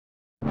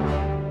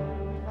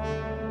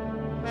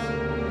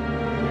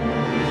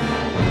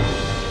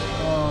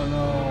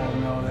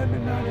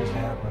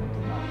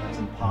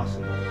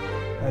impossible.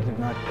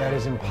 That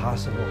is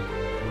impossible.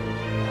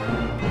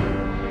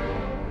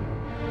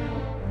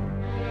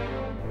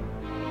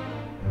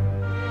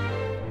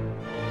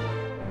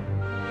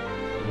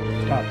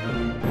 Stop.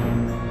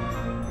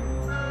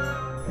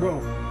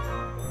 Go.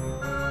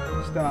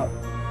 Stop.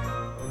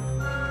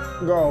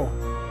 Go.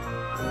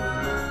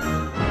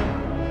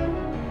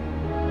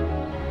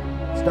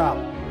 Stop.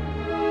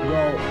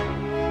 Go.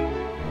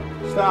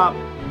 Stop.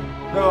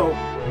 Go.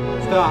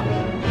 Stop.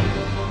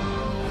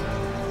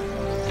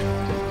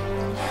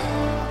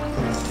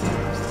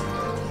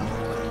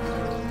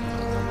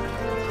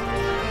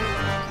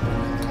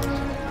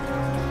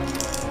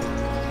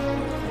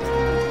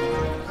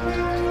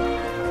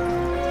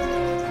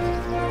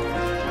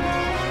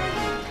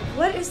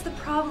 What is the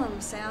problem,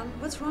 Sam?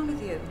 What's wrong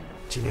with you?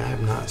 Gee, I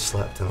have not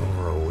slept in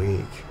over a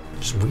week.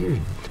 Just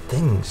weird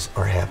things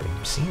are happening.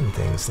 I'm seeing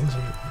things.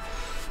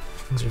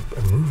 Things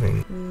are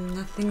moving.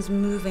 Nothing's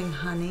moving,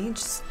 honey.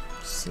 Just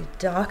see a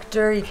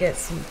doctor, you get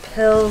some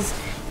pills,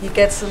 you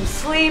get some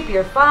sleep,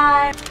 you're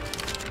fine.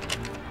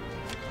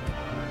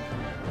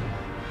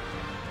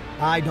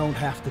 I don't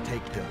have to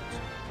take pills.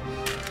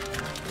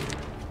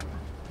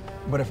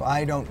 But if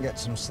I don't get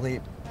some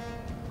sleep,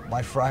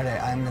 by Friday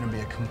I'm gonna be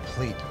a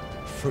complete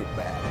fruit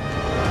bag.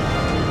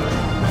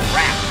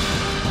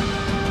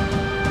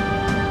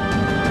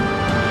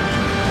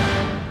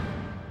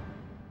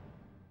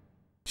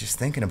 Just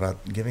thinking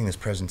about giving this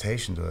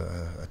presentation to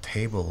a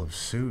table of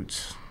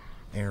suits,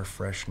 air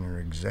freshener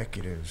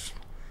executives.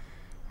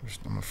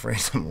 I'm afraid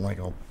something like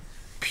I'll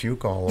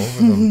puke all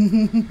over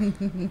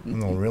them.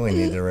 And they'll really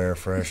need their air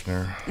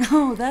freshener.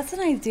 Oh, that's an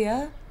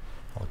idea.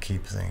 I'll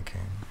keep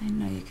thinking. I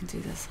know you can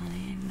do this,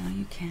 honey. I know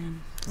you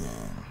can.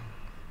 Yeah.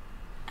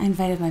 I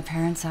invited my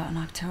parents out in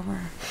October.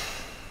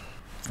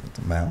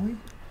 To Maui?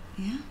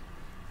 Yeah.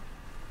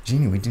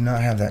 Jeannie, we do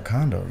not have that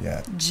condo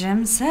yet.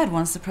 Jim said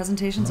once the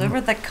presentation's over,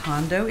 the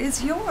condo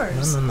is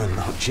yours.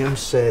 No. Jim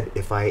said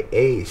if I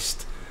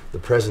aced the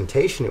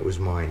presentation, it was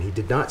mine. He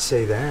did not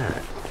say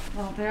that.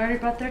 Well, they already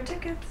bought their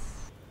tickets.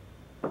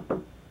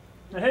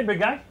 Hey, big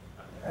guy.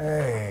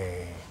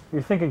 Hey.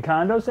 You're thinking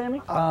condo,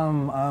 Sammy?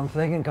 I'm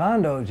thinking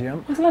condo,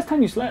 Jim. When's the last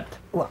time you slept?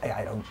 Well,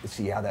 I don't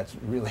see how that's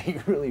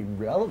really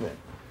relevant,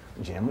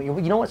 Jim.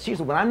 You know what,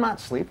 seriously, when I'm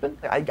not sleeping,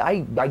 I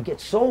get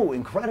so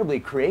incredibly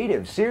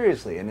creative,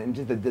 seriously, and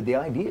just the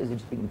ideas have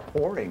just been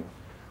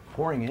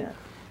pouring in.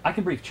 I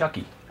can brief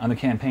Chucky on the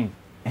campaign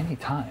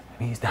anytime. I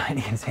mean, he's dying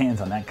to get his hands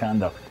on that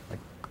condo.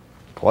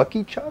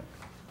 Plucky Chuck?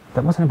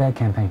 That wasn't a bad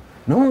campaign.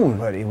 No,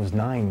 but it was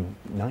nine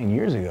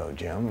years ago,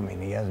 Jim. I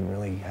mean, he hasn't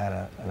really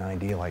had an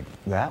idea like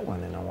that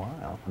one in a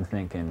while. I'm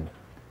thinking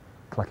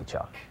Clucky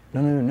Chuck.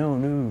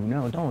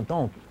 No,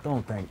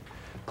 don't think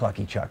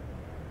Clucky Chuck.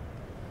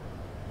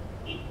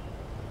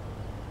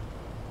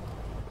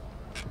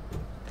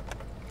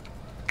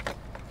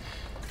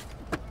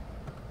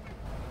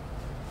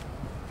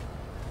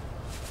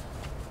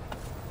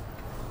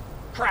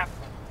 Crap.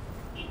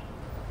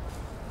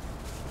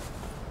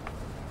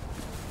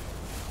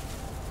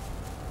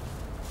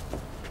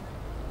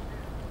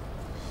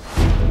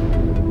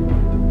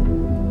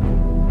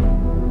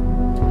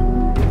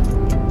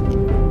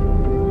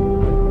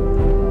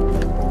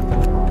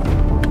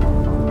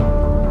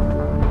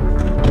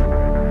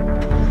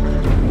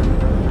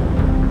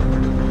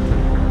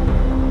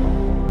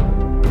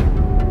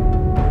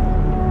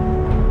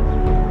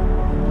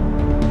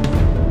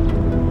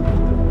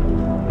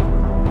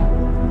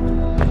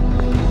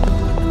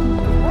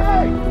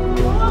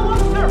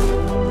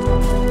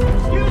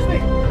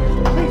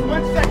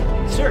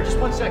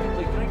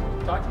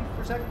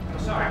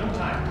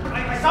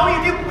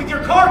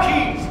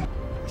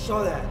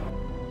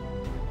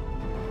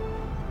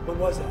 When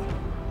was that?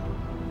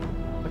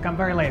 Look, I'm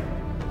very late.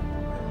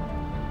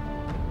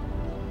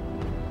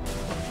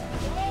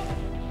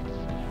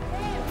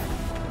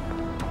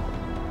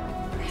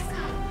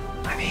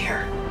 I'm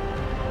here.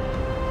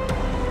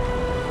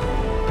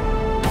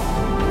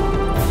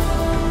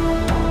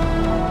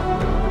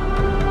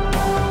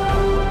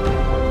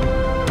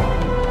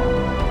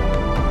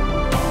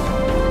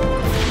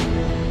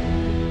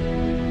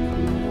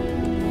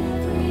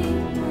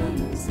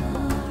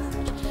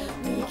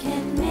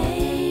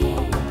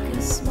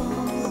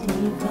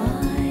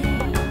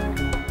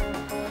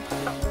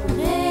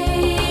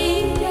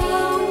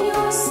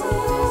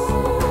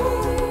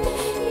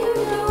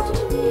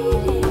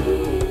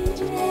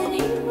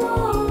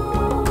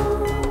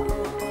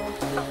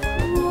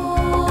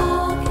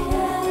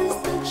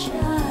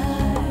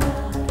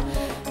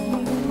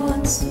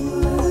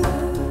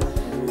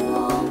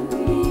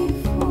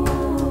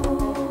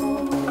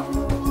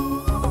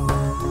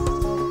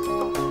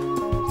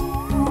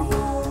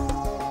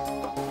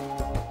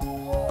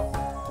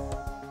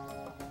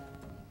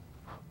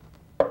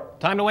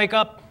 Time to wake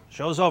up.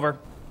 Show's over.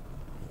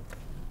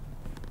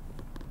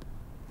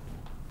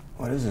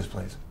 What is this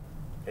place?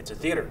 It's a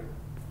theater.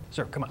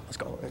 Sir, come on, let's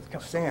go.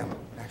 Sam,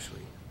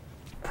 actually.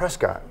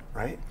 Prescott,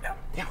 right? Yeah.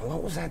 Yeah,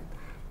 what was that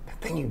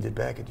thing you did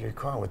back at your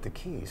car with the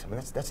keys. I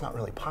mean, that's not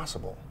really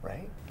possible,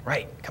 right?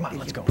 Right. Come on,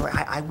 let's go.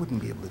 I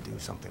wouldn't be able to do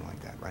something like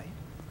that, right?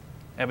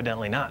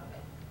 Evidently not.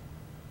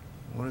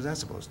 What is that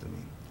supposed to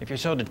mean? If you're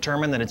so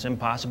determined that it's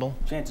impossible,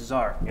 chances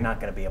are you're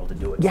not going to be able to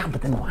do it. Yeah,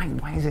 but then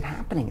why is it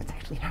happening? It's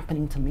actually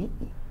happening to me.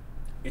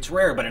 It's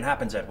rare, but it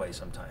happens that way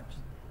sometimes.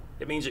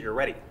 It means that you're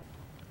ready.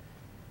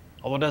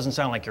 Although it doesn't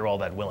sound like you're all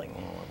that willing.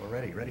 Well, we're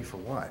ready. Ready for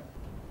what?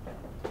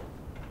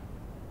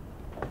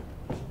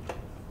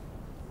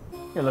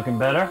 You're looking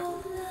better.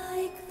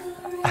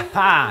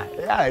 Aha!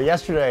 Yeah,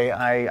 yesterday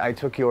I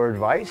took your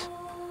advice.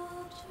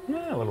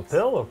 Yeah, a little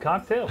pill, a little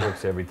cocktail.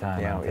 Works every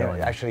time. Yeah, I'm telling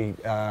you. actually,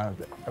 I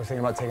was thinking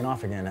about taking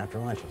off again after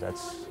lunch, if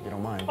you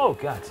don't mind. Oh,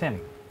 God, Sammy.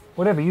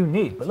 Whatever you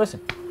need. But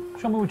listen,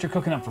 show me what you're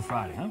cooking up for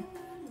Friday, huh?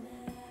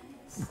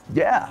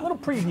 Yeah. A little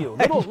preview.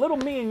 Little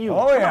me and you.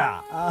 Oh, Come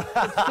yeah. on.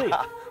 Let's see.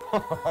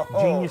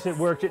 Genius at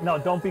work. No,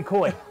 don't be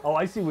coy. Oh,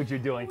 I see what you're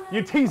doing.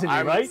 You're teasing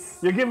me, right?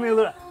 You're giving me a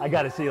little. I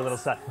got to see a little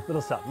something.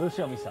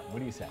 Show me something. What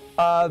do you say?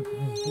 Yeah.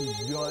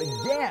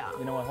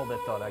 You know what? Hold that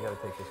thought. I got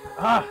to take this.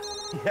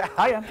 Yeah.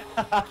 I am.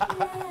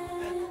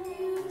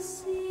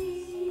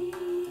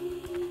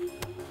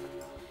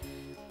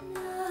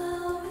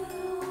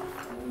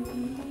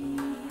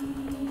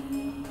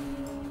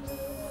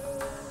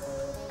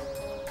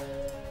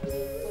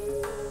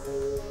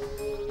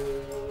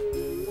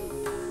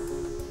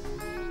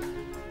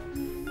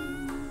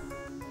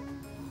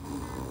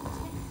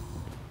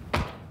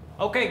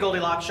 Okay,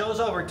 Goldilocks, show's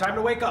over. Time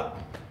to wake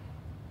up.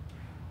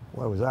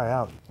 Why was I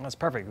out? That's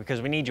perfect, because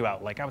we need you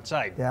out, like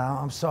outside. Yeah,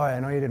 I'm sorry. I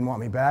know you didn't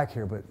want me back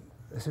here, but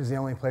this is the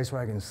only place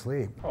where I can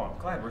sleep. Oh, I'm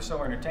glad we're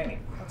so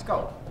entertaining. Let's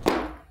go.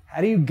 How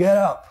do you get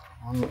up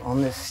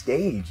on this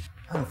stage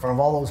in front of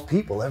all those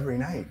people every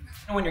night?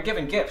 And when you're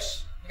giving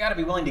gifts, you gotta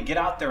be willing to get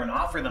out there and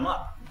offer them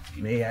up.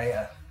 Me,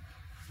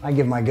 I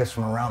give my gifts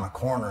from around the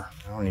corner.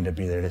 I don't need to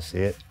be there to see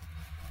it.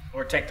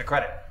 Or take the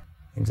credit.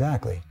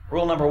 Exactly.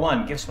 Rule number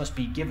 1, gifts must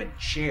be given,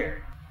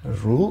 shared.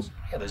 There's rules?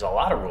 Yeah, there's a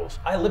lot of rules.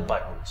 I live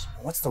by rules.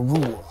 What's the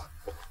rule?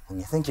 When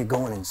you think you're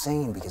going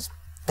insane because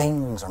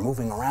things are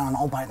moving around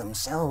all by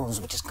themselves,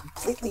 which is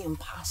completely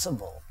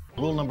impossible.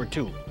 Rule number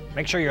 2,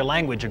 make sure your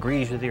language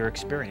agrees with your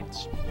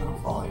experience. I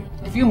don't follow you.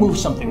 If you move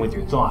something with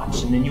your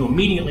thoughts and then you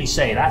immediately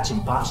say that's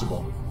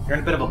impossible, you're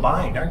in a bit of a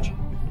bind, aren't you?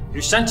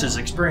 Your senses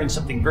experience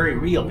something very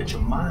real that your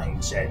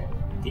mind said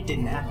it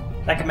didn't happen.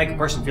 That can make a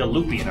person feel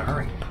loopy in a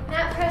hurry.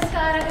 Matt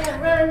Prescott, I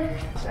gotta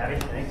run. Savvy,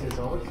 thanks as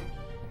always.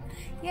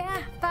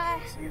 Yeah, bye.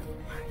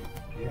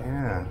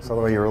 Yeah, I saw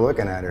the way you were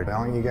looking at her. How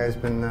long you guys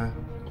been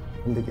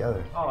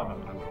together? Oh, no.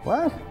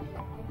 What?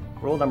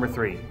 Rule number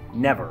 3,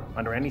 never,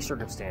 under any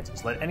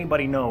circumstances, let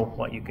anybody know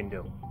what you can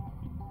do.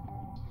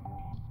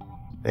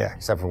 Yeah,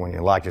 except for when you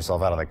locked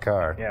yourself out of the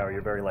car. Yeah, or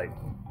you're very late.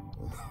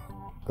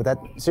 But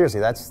seriously,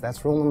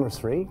 that's rule number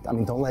 3? I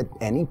mean, don't let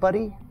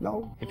anybody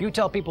know? If you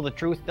tell people the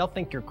truth, they'll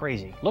think you're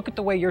crazy. Look at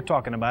the way you're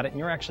talking about it, and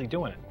you're actually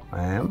doing it.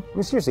 I am? I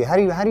mean, seriously, how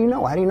do you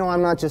know? How do you know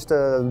I'm not just,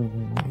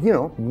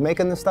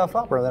 making this stuff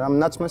up, or that I'm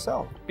nuts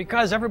myself?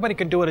 Because everybody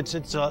can do it.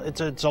 It's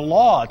a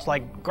law. It's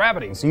like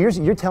gravity. So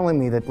you're telling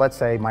me that, let's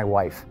say, my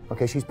wife,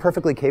 okay, she's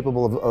perfectly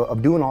capable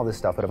of doing all this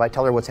stuff, but if I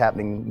tell her what's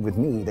happening with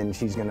me, then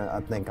she's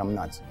gonna think I'm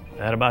nuts.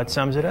 That about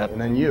sums it up. And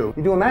then you.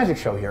 You do a magic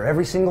show here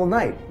every single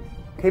night,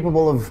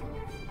 capable of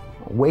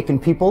waking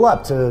people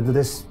up to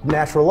this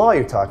natural law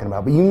you're talking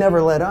about, but you never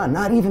let on,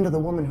 not even to the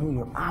woman who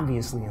you're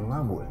obviously in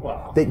love with,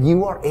 Wow. that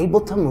you are able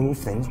to move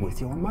things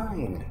with your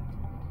mind.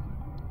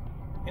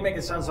 You make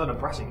it sound so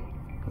depressing.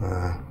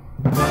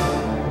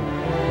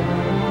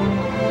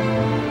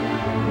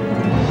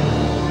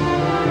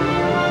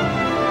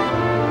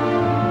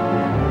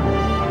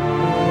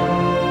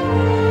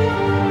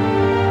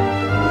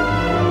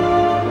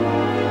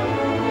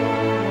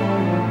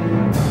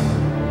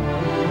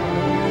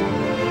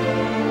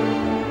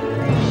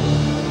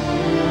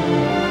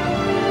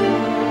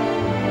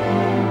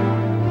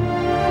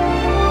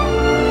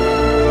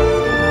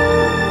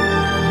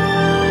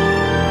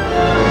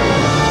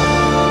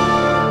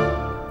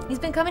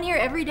 Coming here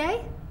every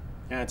day?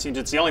 Yeah, it seems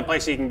it's the only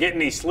place you can get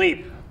any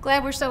sleep.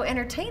 Glad we're so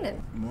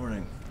entertaining.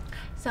 Morning.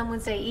 Some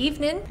would say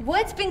evening.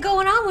 What's been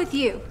going on with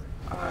you?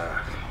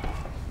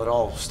 It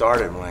all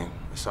started when I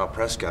saw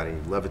Prescott. He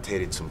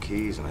levitated some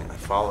keys, and I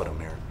followed him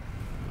here.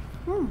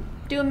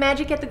 Doing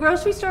magic at the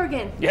grocery store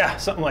again? Yeah,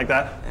 something like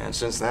that. And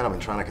since then, I've been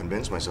trying to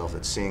convince myself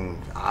that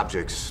seeing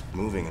objects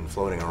moving and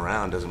floating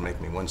around doesn't make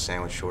me one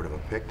sandwich short of a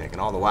picnic.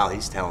 And all the while,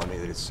 he's telling me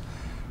that it's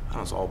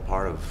all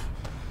part of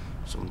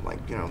some,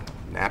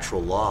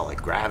 natural law,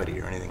 like gravity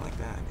or anything like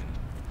that.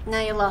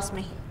 Now you lost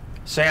me.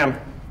 Sam.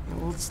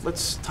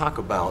 Let's talk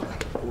about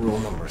rule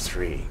number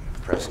 3,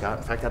 Prescott.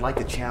 In fact, I'd like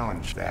to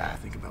challenge that.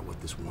 Think about what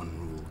this one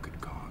rule could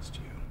cost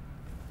you.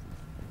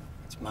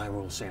 It's my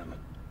rule, Sam.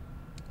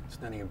 It's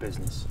none of your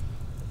business.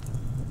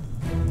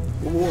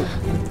 Whoa.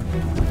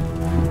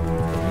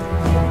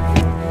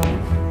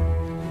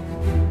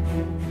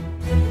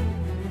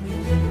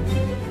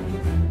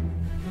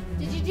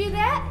 Did you do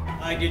that?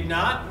 I did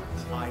not.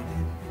 I did.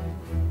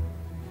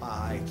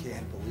 I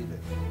can't believe it.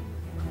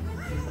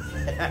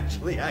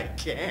 Actually, I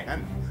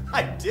can.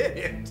 I did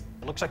it.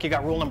 Looks like you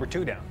got rule number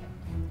 2 down.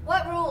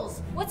 What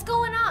rules? What's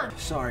going on?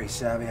 Sorry,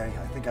 Savvy. I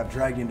think I've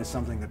dragged you into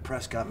something that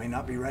Prescott may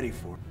not be ready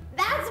for.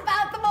 That's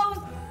about the most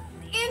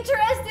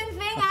interesting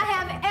thing I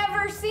have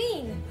ever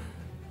seen.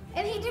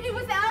 And he did it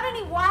without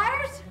any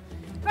wires?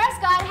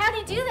 Prescott, how'd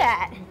he do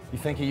that? You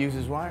think he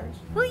uses wires?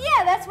 Well,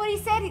 yeah, that's what he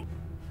said.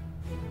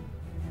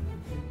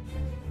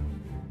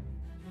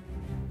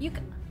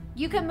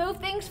 You can move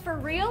things for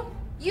real?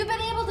 You've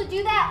been able to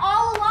do that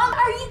all along?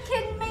 Are you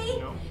kidding me?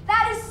 No.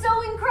 That is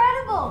so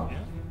incredible. Yeah.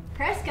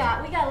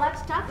 Prescott, we got a lot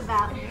to talk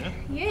about.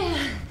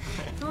 Yeah.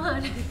 Come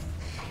on.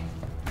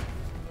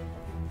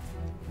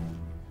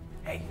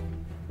 Hey,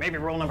 maybe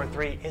rule number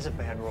 3 is a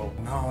bad rule.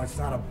 No, it's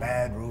not a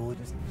bad rule.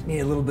 Just need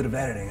a little bit of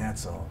editing,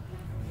 that's all.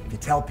 If you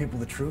tell people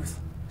the truth,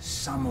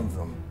 some of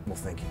them will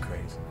think you're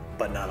crazy.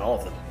 But not all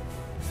of them.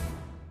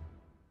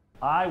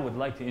 I would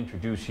like to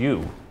introduce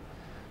you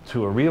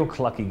to a real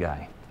clucky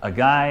guy. A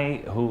guy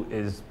who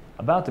is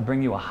about to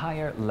bring you a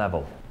higher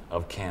level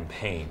of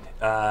campaign.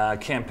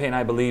 Campaign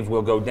I believe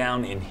will go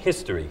down in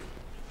history.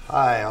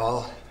 Hi,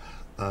 all.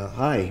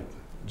 Hi,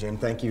 Jim.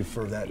 Thank you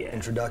for that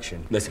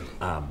introduction. Listen,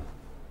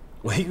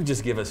 will you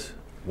just give us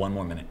one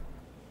more minute?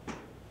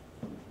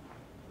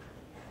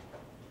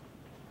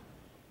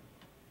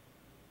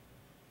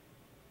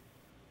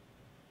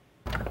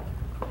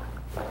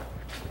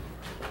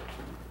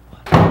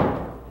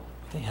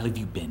 Where the hell have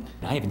you been?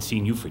 I haven't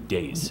seen you for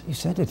days. You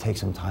said to take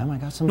some time. I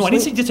got some No, I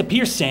sleep. didn't say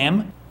disappear,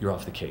 Sam. You're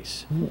off the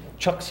case.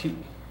 Chuck's here.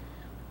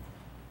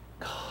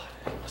 God,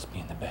 he must be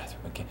in the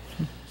bathroom again.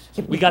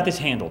 We got this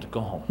handled. Go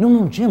home.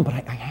 No, Jim, but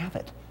I have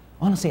it.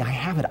 Honestly, I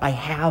have it. I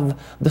have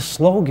the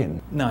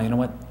slogan. No, you know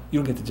what? You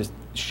don't get to just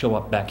show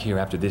up back here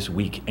after this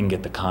week and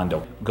get the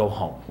condo. Go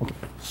home. Okay,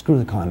 screw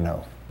the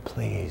condo.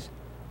 Please.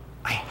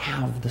 I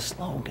have the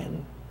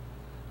slogan.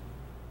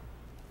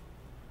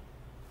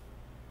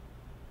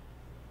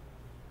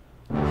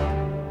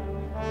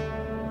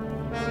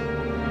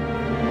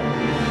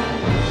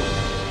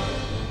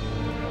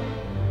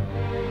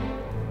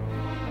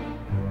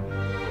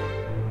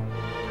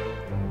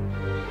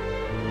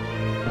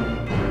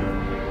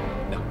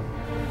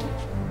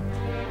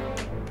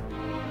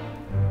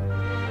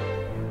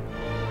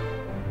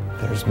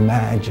 There's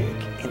magic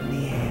in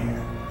the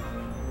air.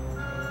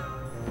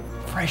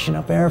 Freshen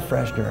up air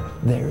freshener.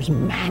 There's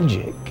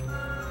magic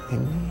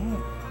in the air.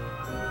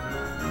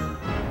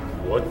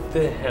 What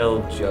the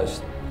hell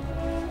just...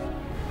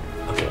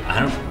 Okay,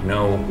 I don't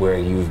know where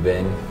you've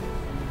been.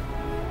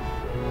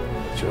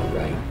 But you're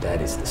right,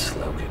 that is the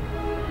slogan.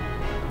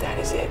 That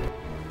is it.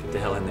 Get the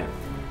hell in there.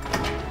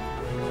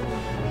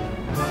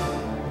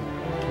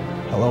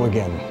 Hello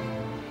again.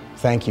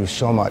 Thank you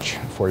so much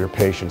for your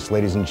patience.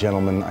 Ladies and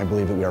gentlemen, I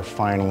believe that we are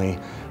finally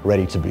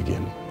ready to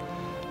begin.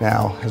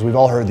 Now, as we've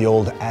all heard the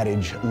old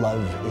adage,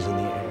 love is in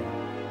the air.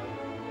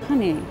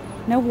 Honey,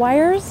 no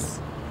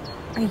wires?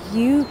 Are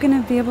you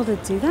gonna be able to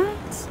do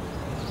that?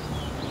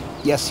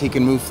 Yes, he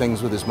can move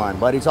things with his mind,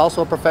 but he's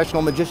also a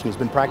professional magician. He's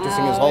been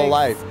practicing his whole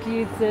life.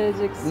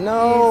 Excuses.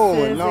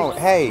 No.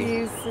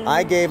 Hey, excuses.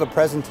 I gave a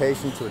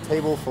presentation to a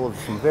table full of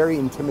some very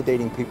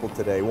intimidating people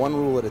today, one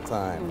rule at a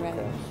time. Right.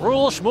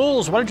 Rules,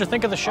 schmools, what did you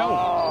think of the show?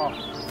 Oh,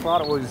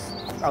 thought it was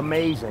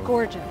amazing.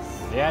 Gorgeous.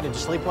 Yeah, did you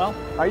sleep well?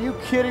 Are you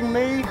kidding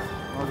me?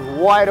 I was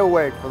wide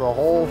awake for the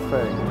whole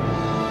thing.